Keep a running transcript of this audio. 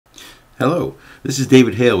Hello, this is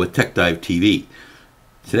David Hale with TechDive TV.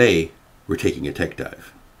 Today, we're taking a tech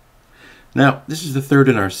dive. Now, this is the third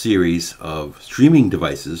in our series of streaming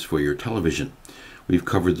devices for your television. We've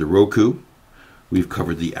covered the Roku, we've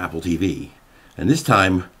covered the Apple TV, and this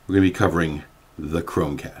time we're going to be covering the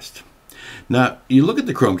Chromecast. Now, you look at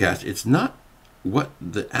the Chromecast, it's not what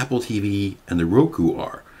the Apple TV and the Roku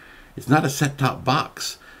are. It's not a set-top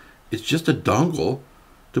box. It's just a dongle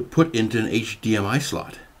to put into an HDMI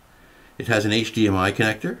slot. It has an HDMI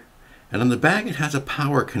connector, and on the back it has a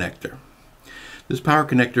power connector. This power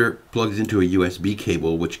connector plugs into a USB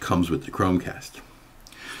cable which comes with the Chromecast.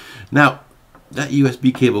 Now, that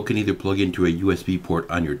USB cable can either plug into a USB port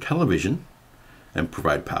on your television and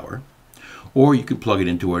provide power, or you can plug it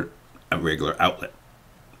into a regular outlet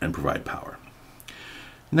and provide power.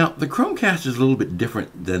 Now, the Chromecast is a little bit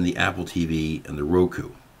different than the Apple TV and the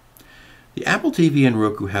Roku. The Apple TV and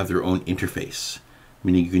Roku have their own interface,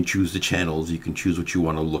 meaning you can choose the channels, you can choose what you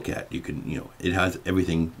want to look at, it has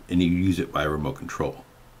everything, and you use it by remote control.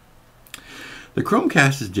 The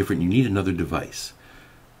Chromecast is different. You need another device.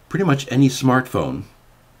 Pretty much any smartphone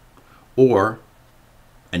or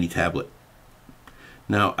any tablet.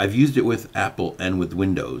 Now, I've used it with Apple and with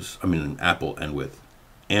Windows, Apple and with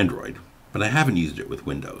Android, but I haven't used it with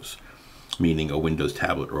Windows, meaning a Windows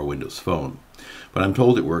tablet or a Windows phone. But I'm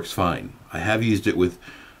told it works fine. I have used it with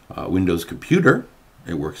Windows computer.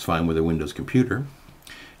 It works fine with a Windows computer.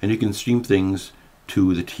 And you can stream things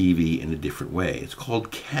to the TV in a different way. It's called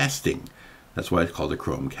casting. That's why it's called a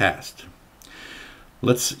Chromecast.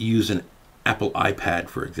 Let's use an Apple iPad,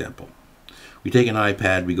 for example. We take an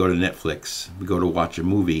iPad, we go to Netflix, we go to watch a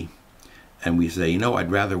movie, and we say,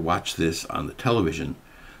 I'd rather watch this on the television.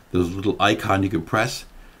 There's a little icon you can press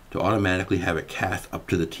to automatically have it cast up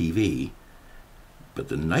to the TV. But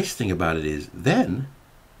the nice thing about it is then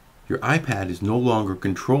your iPad is no longer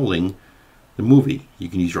controlling the movie. You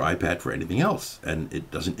can use your iPad for anything else, and it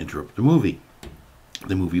doesn't interrupt the movie.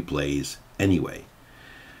 The movie plays anyway.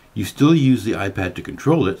 You still use the iPad to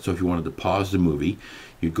control it, so if you wanted to pause the movie,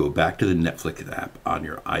 you'd go back to the Netflix app on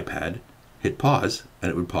your iPad, hit pause, and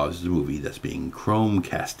it would pause the movie that's being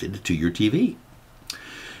Chromecasted to your TV.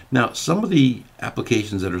 Now, some of the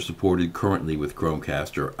applications that are supported currently with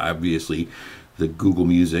Chromecast are obviously the Google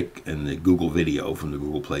Music and the Google Video from the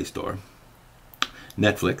Google Play Store,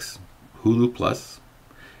 Netflix, Hulu Plus,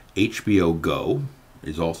 HBO Go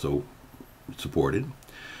is also supported.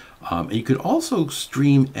 And you could also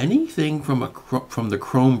stream anything from the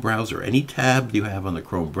Chrome browser. Any tab you have on the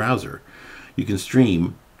Chrome browser, you can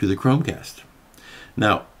stream to the Chromecast.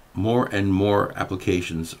 Now, more and more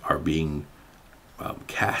applications are being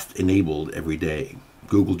cast enabled every day.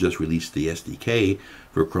 Google just released the SDK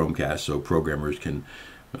for Chromecast, so programmers can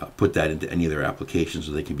put that into any of their applications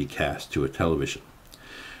so they can be cast to a television.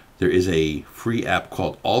 There is a free app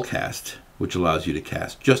called Allcast, which allows you to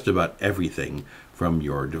cast just about everything from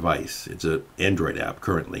your device. It's an Android app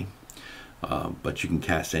currently, but you can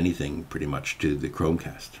cast anything pretty much to the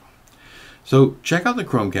Chromecast. So check out the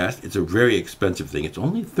Chromecast. It's a very expensive thing. It's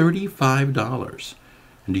only $35,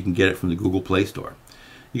 and you can get it from the Google Play Store.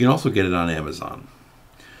 You can also get it on Amazon.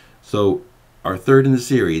 So our third in the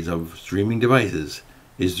series of streaming devices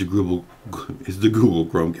is the Google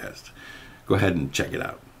Chromecast. Go ahead and check it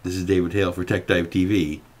out. This is David Hale for TechDive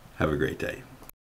TV. Have a great day.